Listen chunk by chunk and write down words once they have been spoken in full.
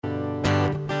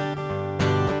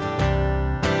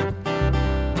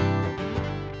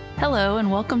Hello, and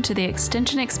welcome to the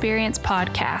Extension Experience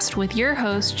podcast with your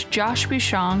hosts, Josh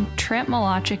Bouchon, Trent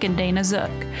Malachik, and Dana Zook.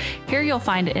 Here you'll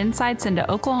find insights into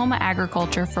Oklahoma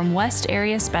agriculture from West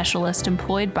Area specialists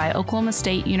employed by Oklahoma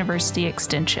State University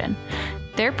Extension.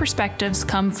 Their perspectives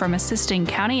come from assisting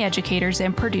county educators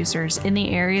and producers in the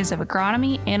areas of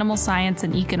agronomy, animal science,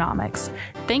 and economics.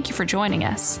 Thank you for joining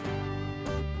us.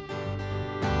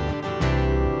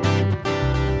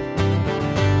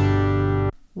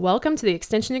 Welcome to the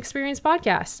Extension Experience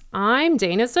podcast. I'm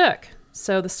Dana Zook.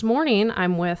 So this morning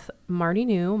I'm with Marty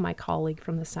New, my colleague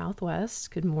from the Southwest.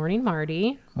 Good morning,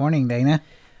 Marty. Morning, Dana.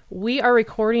 We are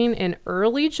recording in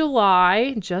early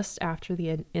July, just after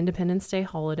the Independence Day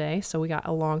holiday. So we got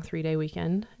a long 3-day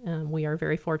weekend, and we are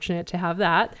very fortunate to have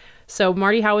that. So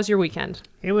Marty, how was your weekend?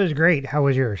 It was great. How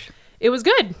was yours? It was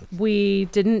good. We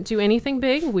didn't do anything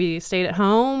big. We stayed at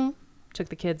home, took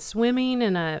the kids swimming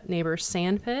in a neighbor's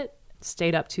sand pit.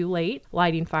 Stayed up too late,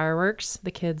 lighting fireworks.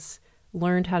 The kids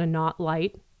learned how to not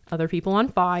light other people on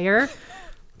fire.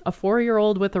 A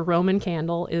 4-year-old with a Roman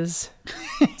candle is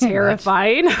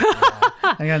terrifying.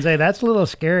 I'm going to say, that's a little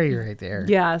scary right there.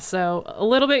 Yeah, so a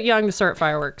little bit young to start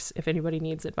fireworks if anybody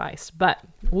needs advice. But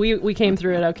we came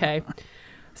through it okay.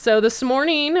 So this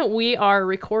morning, we are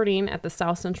recording at the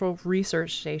South Central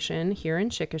Research Station here in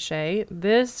Chickasha.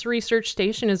 This research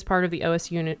station is part of the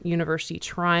OSU University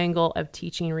Triangle of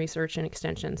Teaching, Research, and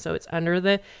Extension. So it's under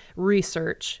the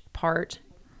research part.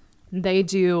 They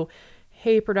do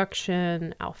hay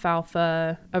production,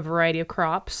 alfalfa, a variety of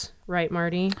crops. Right,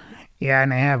 Marty? Yeah,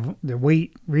 and they have the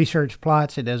wheat research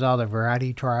plots. It does all the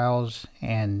variety trials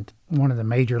and one of the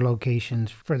major locations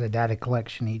for the data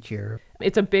collection each year.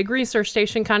 It's a big research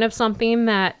station, kind of something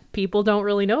that people don't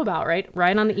really know about, right?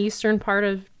 Right on the eastern part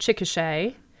of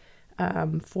Chickasha,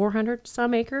 400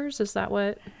 some acres. Is that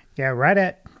what? Yeah, right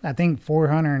at, I think,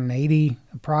 480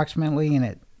 approximately.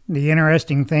 And the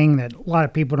interesting thing that a lot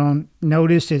of people don't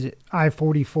notice is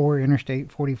I-44,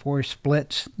 Interstate 44,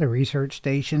 splits the research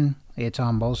station. It's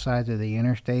on both sides of the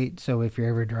interstate. So if you're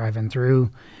ever driving through,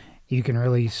 you can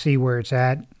really see where it's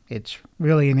at. It's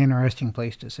really an interesting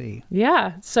place to see.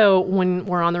 Yeah. So when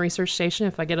we're on the research station,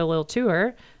 if I get a little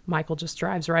tour, Michael just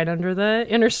drives right under the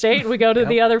interstate. We go to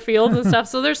the other fields and stuff.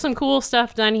 So there's some cool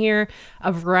stuff done here.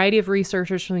 A variety of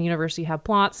researchers from the university have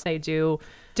plots. They do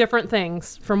different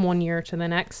things from one year to the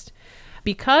next.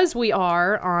 Because we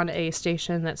are on a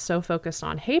station that's so focused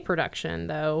on hay production,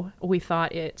 though, we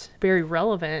thought it very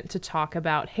relevant to talk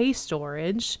about hay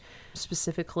storage,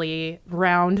 specifically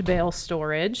round bale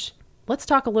storage. Let's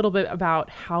talk a little bit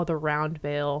about how the round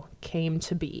bale came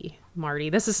to be, Marty.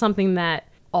 This is something that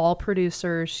all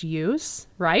producers use,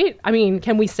 right? I mean,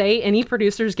 can we say any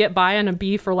producers get by on a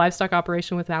beef or livestock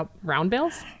operation without round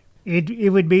bales?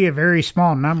 It would be a very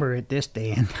small number at this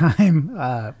day and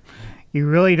time. You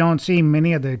really don't see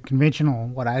many of the conventional,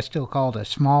 what I still call the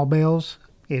small bales.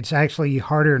 It's actually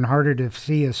harder and harder to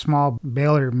see a small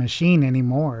baler machine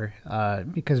anymore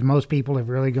because most people have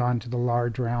really gone to the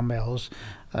large round bales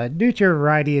due to a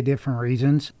variety of different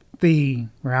reasons. The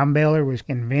round baler was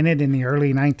invented in the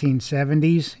early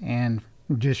 1970s and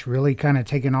just really kind of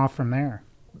taken off from there.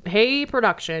 Hay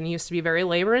production used to be very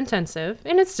labor intensive,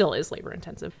 and it still is labor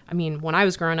intensive. I mean, when I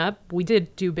was growing up, we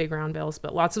did do big round bales,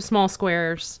 but lots of small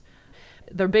squares.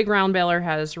 The big round baler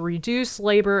has reduced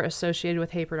labor associated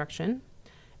with hay production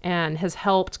and has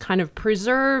helped kind of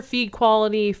preserve feed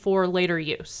quality for later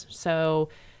use. So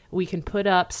we can put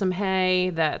up some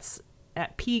hay that's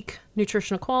at peak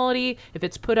nutritional quality. If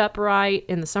it's put up right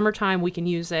in the summertime, we can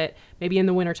use it maybe in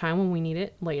the wintertime when we need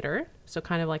it later. So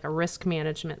kind of like a risk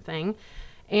management thing.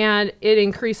 And it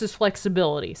increases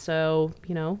flexibility. So,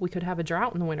 we could have a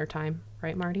drought in the wintertime,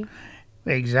 right, Marty?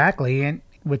 Exactly. And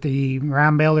with the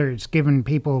round baler, it's given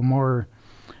people more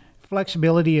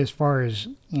flexibility as far as,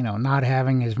 not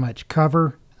having as much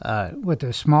cover. With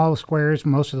the small squares,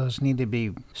 most of those need to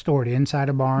be stored inside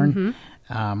a barn.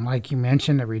 Mm-hmm. Like you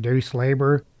mentioned, the reduced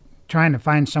labor. Trying to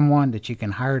find someone that you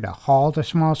can hire to haul the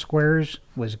small squares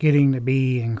was getting to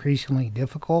be increasingly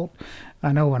difficult.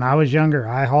 I know when I was younger,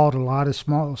 I hauled a lot of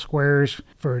small squares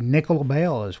for nickel a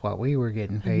bale is what we were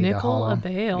getting paid to haul them.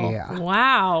 Nickel a bale? Yeah.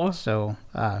 Wow. So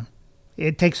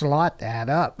it takes a lot to add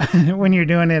up when you're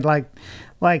doing it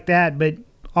like that, but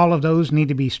all of those need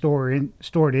to be stored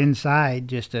inside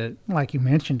just to, like you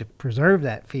mentioned, to preserve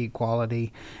that feed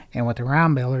quality. And with the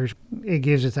round balers, it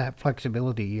gives us that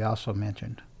flexibility you also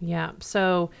mentioned. Yeah.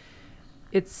 So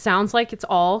it sounds like it's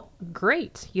all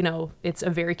great. It's a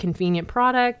very convenient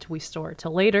product. We store it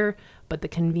till later, but the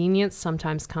convenience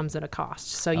sometimes comes at a cost.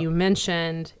 So you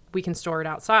mentioned we can store it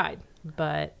outside,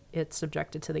 but it's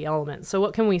subjected to the elements. So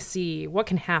what can we see? What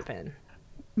can happen?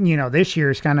 this year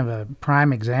is kind of a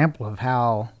prime example of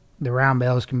how the round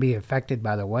bales can be affected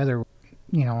by the weather.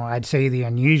 I'd say the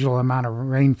unusual amount of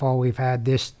rainfall we've had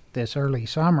this early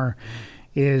summer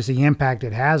is the impact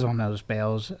it has on those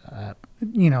bales.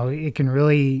 It can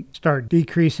really start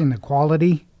decreasing the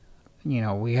quality.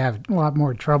 We have a lot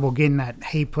more trouble getting that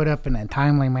hay put up in a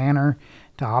timely manner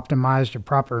to optimize the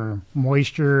proper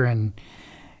moisture and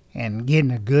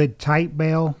getting a good tight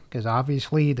bale, because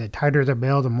obviously the tighter the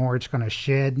bale, the more it's going to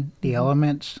shed the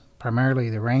elements, primarily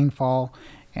the rainfall.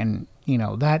 And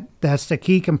that's the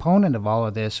key component of all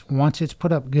of this. Once it's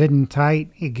put up good and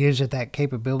tight, it gives it that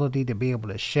capability to be able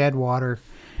to shed water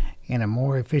in a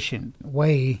more efficient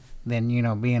way than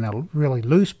being a really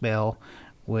loose bale,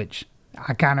 which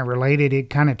I kind of related. It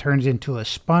kind of turns into a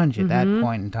sponge at that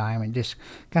point in time, and just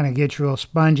kind of gets real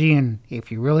spongy. And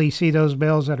if you really see those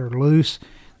bales that are loose,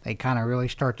 they kind of really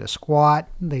start to squat.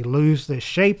 They lose the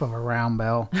shape of a round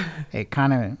bale. It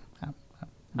kind of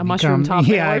a mushroom top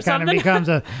bale or it kind of something. becomes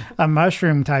a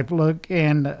mushroom type look.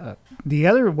 And the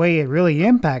other way it really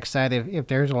impacts that, if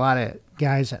there's a lot of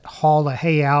guys that haul the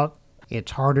hay out,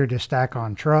 it's harder to stack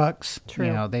on trucks.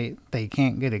 True. They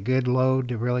can't get a good load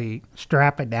to really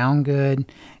strap it down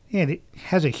good. And it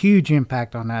has a huge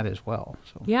impact on that as well.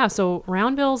 So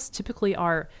round bales typically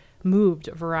are moved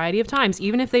a variety of times,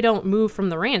 even if they don't move from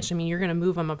the ranch. I mean, you're going to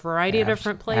move them a variety of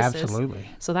different places. Absolutely.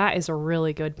 So that is a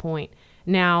really good point.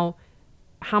 Now,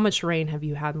 how much rain have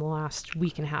you had in the last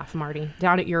week and a half, Marty,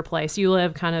 down at your place? You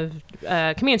live kind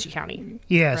of Comanche County.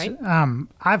 Yes. Right?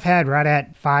 I've had right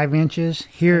at 5 inches.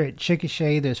 Here at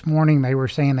Chickasha this morning, they were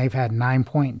saying they've had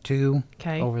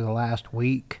 9.2 over the last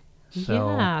week.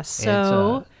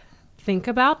 So think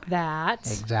about that.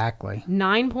 Exactly.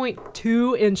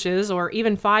 9.2 inches or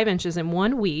even 5 inches in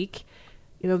 1 week.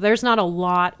 There's not a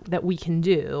lot that we can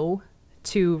do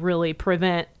to really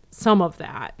prevent some of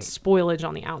that spoilage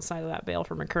on the outside of that bale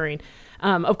from occurring.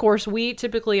 Of course, we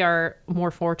typically are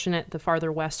more fortunate the farther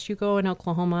west you go in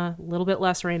Oklahoma, a little bit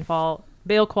less rainfall.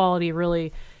 Bale quality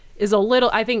really is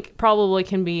I think probably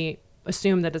can be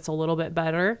assumed that it's a little bit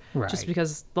better, just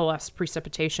because the less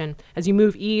precipitation. As you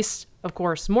move east, of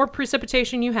course, more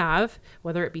precipitation you have,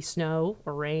 whether it be snow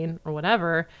or rain or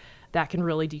whatever, that can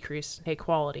really decrease hay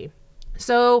quality.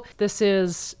 So this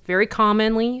is very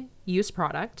commonly used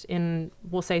product in,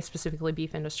 we'll say specifically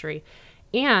beef industry,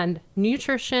 and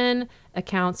nutrition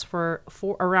accounts for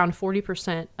around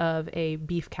 40% of a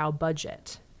beef cow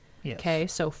budget. Yes. Okay,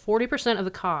 so 40% of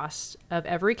the cost of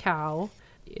every cow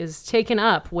is taken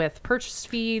up with purchased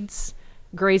feeds,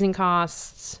 grazing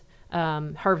costs,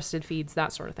 harvested feeds,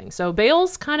 that sort of thing. So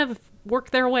bales kind of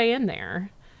work their way in there.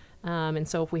 And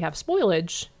so if we have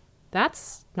spoilage,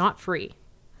 that's not free.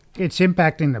 It's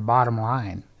impacting the bottom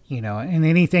line, and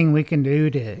anything we can do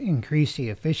to increase the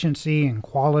efficiency and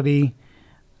quality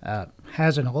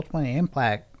has an ultimate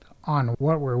impact on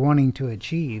what we're wanting to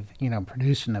achieve,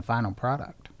 producing the final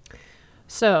product.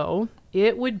 So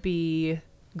it would be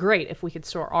great if we could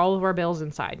store all of our bales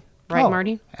inside. Right,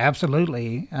 Marty?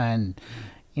 Absolutely. And,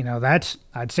 that's,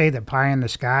 I'd say, the pie in the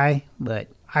sky, but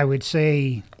I would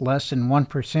say less than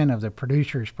 1% of the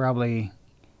producers probably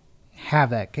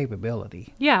have that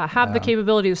capability. Yeah, have the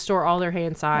capability to store all their hay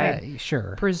inside. Yeah,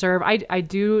 sure. Preserve. I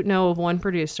do know of one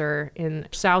producer in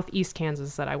southeast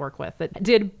Kansas that I work with that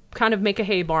did kind of make a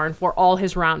hay barn for all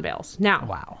his round bales.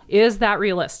 Now, is that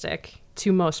realistic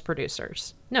to most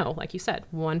producers? No, like you said,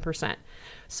 1%.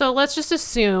 So let's just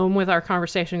assume with our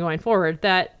conversation going forward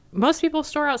that most people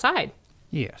store outside.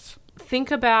 Yes. Think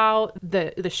about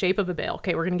the shape of a bale.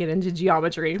 Okay, we're going to get into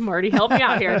geometry. Marty, help me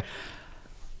out here.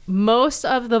 Most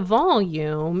of the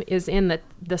volume is in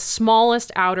the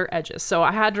smallest outer edges. So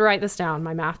I had to write this down.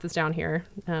 My math is down here.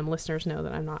 Listeners know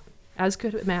that I'm not as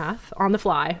good at math on the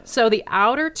fly. So the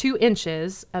outer 2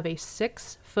 inches of a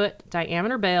 6-foot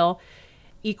diameter bale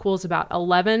equals about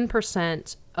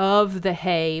 11% of the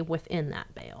hay within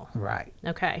that bale. Right.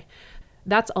 Okay.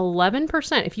 That's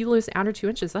 11%. If you lose the outer 2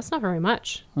 inches, that's not very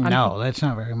much. No, that's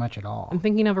not very much at all. I'm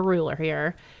thinking of a ruler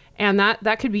here. And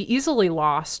that could be easily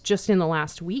lost just in the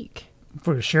last week.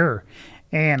 For sure.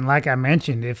 And like I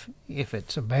mentioned, if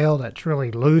it's a bale that's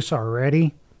really loose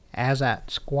already, as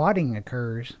that squatting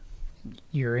occurs,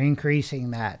 you're increasing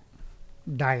that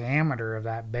diameter of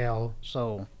that bale.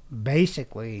 So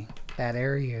basically, that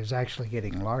area is actually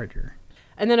getting larger.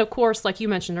 And then, of course, like you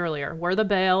mentioned earlier, where the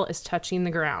bale is touching the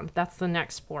ground, that's the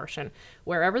next portion.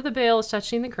 Wherever the bale is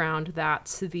touching the ground,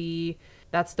 that's the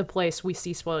place we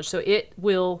see spoilage. So it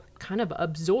will kind of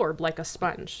absorb like a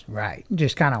sponge. Right.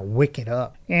 Just kind of wick it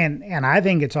up. And I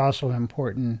think it's also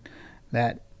important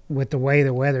that with the way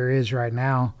the weather is right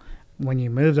now, when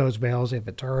you move those bales, if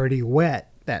it's already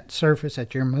wet, that surface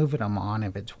that you're moving them on,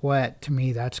 if it's wet, to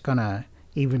me, that's going to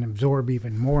even absorb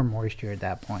even more moisture at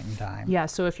that point in time. Yeah,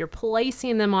 so if you're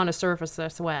placing them on a surface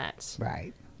that's wet,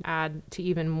 Right. add to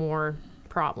even more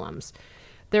problems.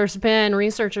 There's been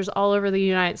researchers all over the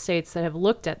United States that have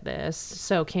looked at this.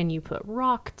 So can you put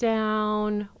rock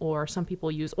down? Or some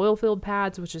people use oil-filled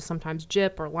pads, which is sometimes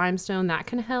gyp or limestone. That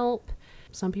can help.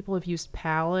 Some people have used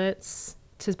pallets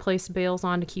to place bales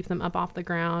on to keep them up off the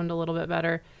ground a little bit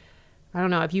better. I don't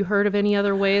know. Have you heard of any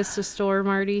other ways to store,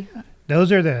 Marty?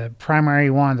 Those are the primary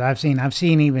ones I've seen. I've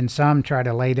seen even some try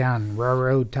to lay down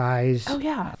railroad ties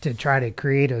to try to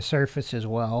create a surface as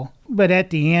well. But at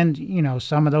the end,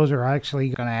 some of those are actually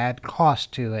going to add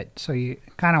cost to it. So you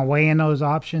kind of weigh in those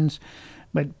options.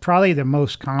 But probably the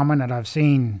most common that I've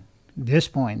seen at this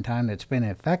point in time that's been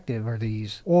effective are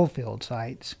these oil field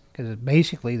sites. Because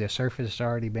basically the surface has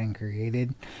already been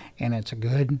created and it's a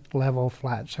good level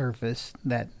flat surface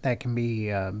that can be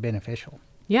beneficial.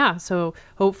 Yeah, so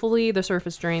hopefully the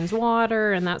surface drains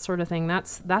water and that sort of thing.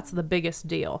 That's the biggest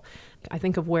deal. I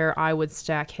think of where I would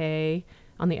stack hay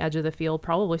on the edge of the field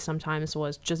probably sometimes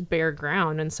was just bare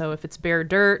ground. And so if it's bare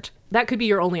dirt, that could be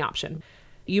your only option.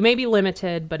 You may be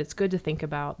limited, but it's good to think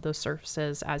about those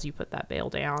surfaces as you put that bale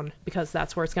down because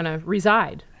that's where it's going to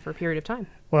reside for a period of time.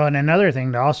 Well, and another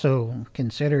thing to also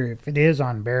consider if it is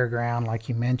on bare ground, like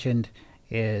you mentioned,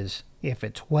 is if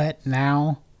it's wet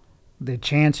now, the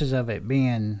chances of it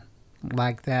being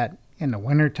like that in the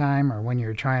wintertime or when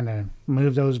you're trying to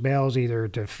move those bales either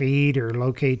to feed or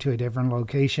locate to a different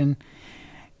location,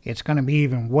 it's going to be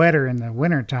even wetter in the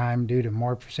wintertime due to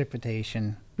more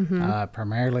precipitation.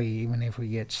 Primarily, even if we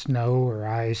get snow or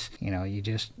ice, you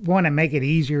just want to make it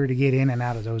easier to get in and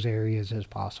out of those areas as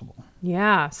possible.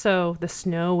 Yeah, so the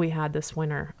snow we had this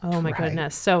winter. Oh, my Right.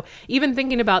 goodness. So even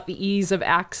thinking about the ease of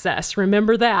access,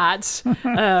 remember that,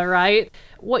 right?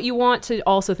 What you want to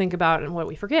also think about, and what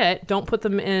we forget, don't put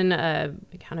them in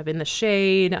kind of in the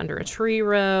shade, under a tree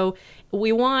row.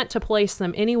 We want to place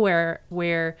them anywhere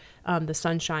where the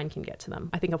sunshine can get to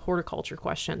them. I think of horticulture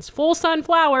questions. Full sun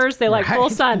flowers, they like full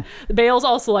sun. The bales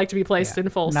also like to be placed in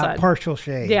full sun. Not partial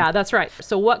shade. Yeah, that's right.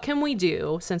 So what can we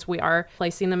do since we are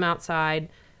placing them outside?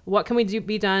 What can we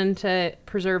be done to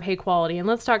preserve hay quality? And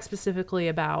let's talk specifically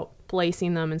about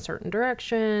placing them in certain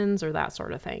directions or that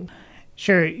sort of thing.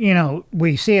 Sure.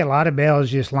 We see a lot of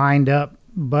bales just lined up,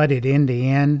 butted end to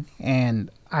end,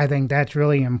 and I think that's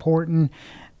really important.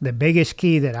 The biggest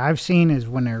key that I've seen is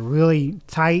when they're really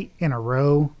tight in a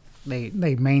row, they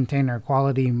maintain their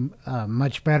quality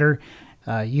much better.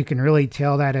 You can really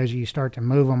tell that as you start to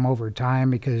move them over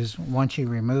time because once you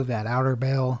remove that outer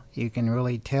bale, you can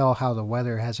really tell how the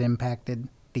weather has impacted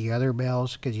the other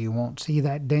bales because you won't see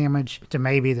that damage to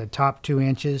maybe the top 2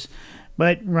 inches.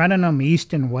 But running them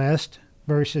east and west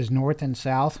versus north and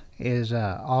south is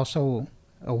also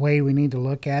a way we need to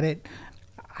look at it.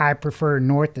 I prefer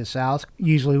north to south.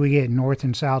 Usually we get north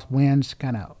and south winds,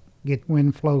 kind of get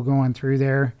wind flow going through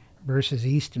there versus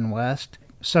east and west.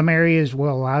 Some areas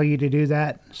will allow you to do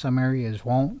that. Some areas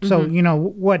won't. So,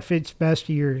 what fits best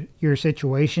to your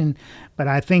situation. But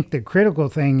I think the critical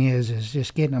thing is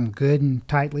just getting them good and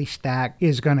tightly stacked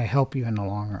is going to help you in the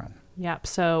long run. Yep.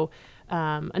 So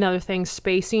another thing,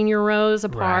 spacing your rows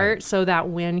apart so that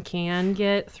wind can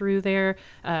get through there.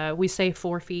 We say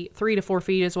 4 feet, 3 to 4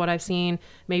 feet is what I've seen,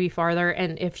 maybe farther.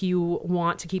 And if you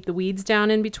want to keep the weeds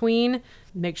down in between,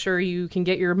 make sure you can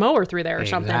get your mower through there or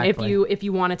something. If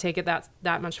you want to take it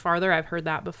that much farther, I've heard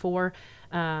that before.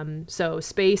 So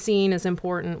spacing is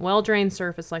important. Well-drained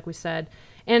surface, like we said.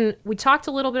 And we talked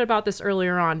a little bit about this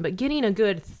earlier on, but getting a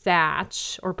good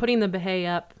thatch or putting the hay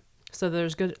up so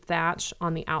there's good thatch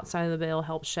on the outside of the bale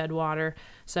helps shed water.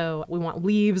 So we want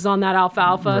leaves on that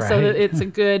alfalfa so that it's a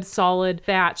good solid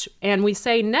thatch. And we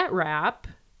say net wrap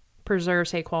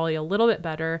preserves hay quality a little bit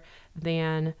better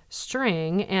than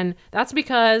string. And that's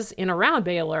because in a round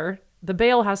baler, the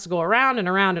bale has to go around and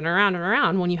around and around and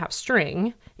around when you have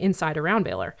string inside a round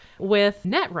baler. With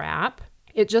net wrap,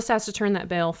 it just has to turn that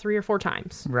bale 3 or 4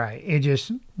 times. Right. It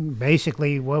just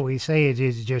basically what we say is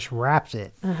it just wraps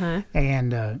it.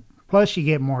 And plus you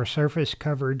get more surface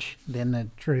coverage than the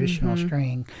traditional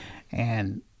string.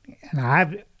 And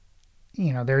I've,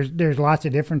 there's lots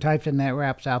of different types of net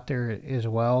wraps out there as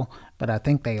well, but I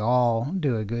think they all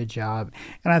do a good job.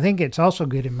 And I think it's also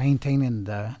good at maintaining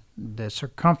the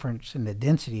circumference and the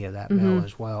density of that bale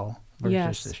as well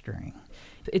versus the string.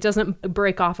 It doesn't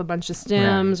break off a bunch of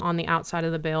stems on the outside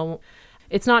of the bale.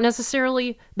 It's not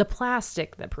necessarily the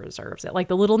plastic that preserves it, like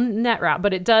the little net wrap,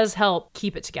 but it does help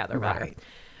keep it together better.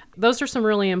 Those are some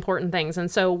really important things.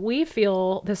 And so we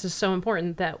feel this is so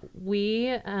important that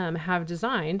we have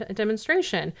designed a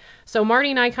demonstration. So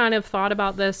Marty and I kind of thought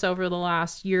about this over the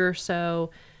last year or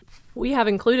so. We have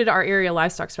included our area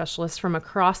livestock specialists from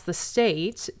across the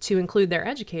state to include their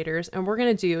educators, and we're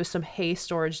going to do some hay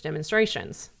storage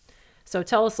demonstrations. So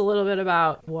tell us a little bit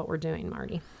about what we're doing,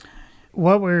 Marty.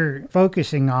 What we're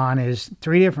focusing on is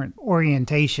 3 different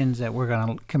orientations that we're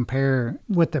going to compare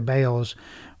with the bales.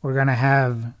 We're going to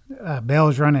have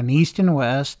bales running east and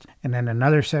west, and then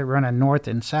another set running north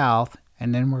and south,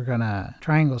 and then we're going to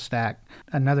triangle stack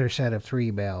another set of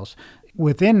 3 bales.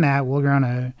 Within that, we're going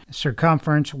to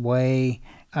circumference, weigh,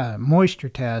 moisture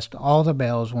test all the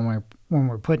bales when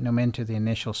we're putting them into the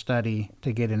initial study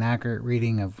to get an accurate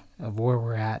reading of where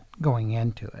we're at going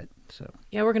into it. So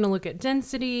yeah, we're going to look at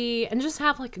density and just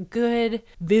have like a good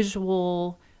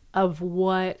visual of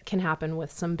what can happen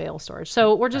with some bale storage.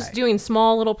 So we're just doing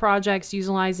small little projects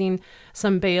utilizing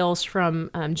some bales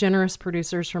from generous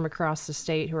producers from across the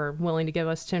state who are willing to give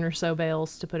us 10 or so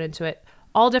bales to put into it.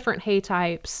 All different hay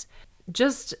types.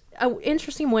 Just an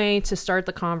interesting way to start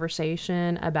the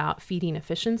conversation about feeding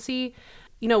efficiency.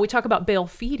 You know, we talk about bale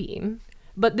feeding,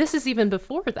 but this is even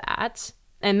before that.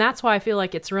 And that's why I feel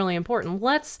like it's really important.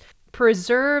 Let's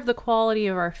preserve the quality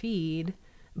of our feed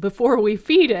before we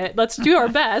feed it. Let's do our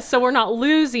best so we're not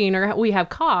losing or we have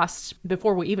costs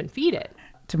before we even feed it.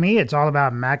 To me, it's all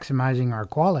about maximizing our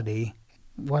quality.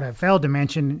 What I failed to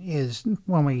mention is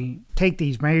when we take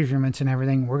these measurements and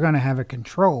everything, we're going to have a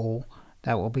control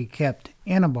that will be kept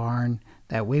in a barn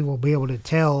that we will be able to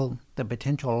tell the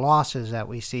potential losses that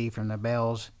we see from the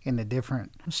bales in the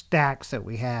different stacks that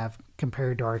we have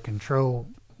compared to our control.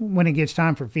 When it gets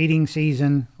time for feeding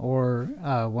season or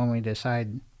when we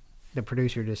decide, the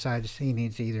producer decides he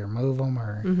needs to either move them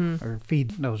or feed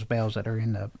those bales that are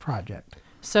in the project.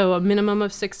 So a minimum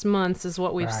of 6 months is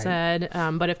what we've said.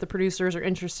 But if the producers are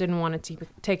interested and want to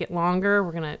take it longer,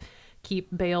 we're going to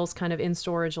keep bales kind of in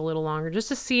storage a little longer just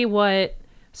to see what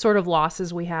sort of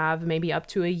losses we have, maybe up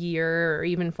to a year or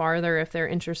even farther if they're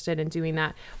interested in doing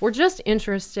that. We're just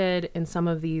interested in some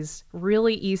of these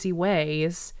really easy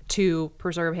ways to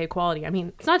preserve hay quality. I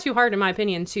mean, it's not too hard, in my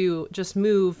opinion, to just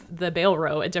move the bale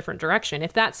row a different direction.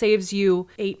 If that saves you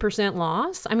 8%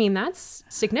 loss, I mean, that's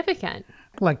significant.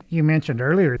 Like you mentioned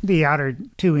earlier, the outer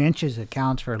 2 inches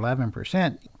accounts for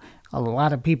 11%. A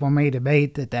lot of people may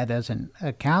debate that doesn't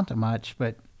account to much,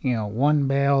 but, you know, 1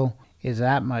 bale is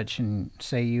that much, and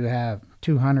say you have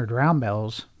 200 round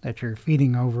bales that you're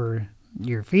feeding over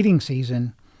your feeding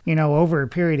season, you know, over a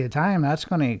period of time, that's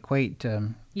going to equate to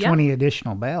 20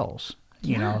 additional bales,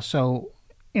 you know. So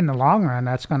in the long run,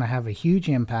 that's going to have a huge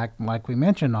impact, like we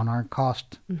mentioned, on our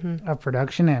cost of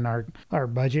production and our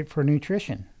budget for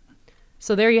nutrition.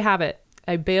 So there you have it,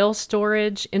 a bale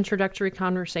storage introductory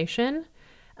conversation.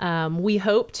 We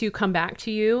hope to come back to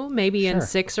you maybe in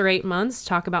 6 or 8 months,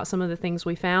 talk about some of the things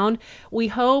we found. We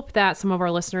hope that some of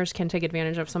our listeners can take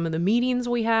advantage of some of the meetings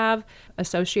we have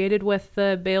associated with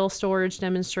the bale storage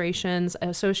demonstrations,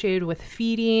 associated with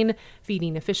feeding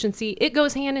efficiency. It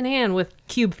goes hand in hand with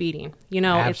cube feeding. You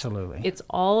know, absolutely. It's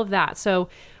all of that. So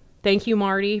thank you,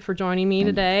 Marty, for joining me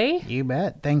today. You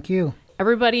bet. Thank you.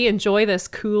 Everybody enjoy this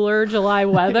cooler July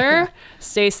weather.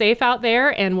 Stay safe out there,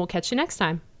 and we'll catch you next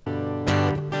time.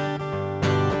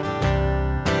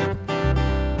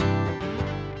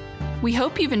 We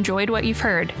hope you've enjoyed what you've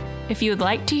heard. If you would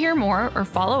like to hear more or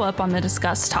follow up on the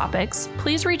discussed topics,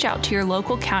 please reach out to your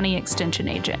local county extension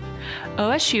agent.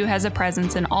 OSU has a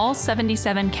presence in all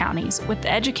 77 counties, with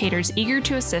educators eager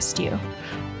to assist you.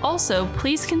 Also,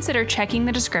 please consider checking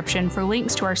the description for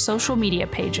links to our social media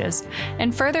pages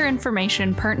and further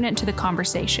information pertinent to the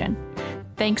conversation.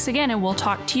 Thanks again, and we'll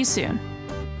talk to you soon.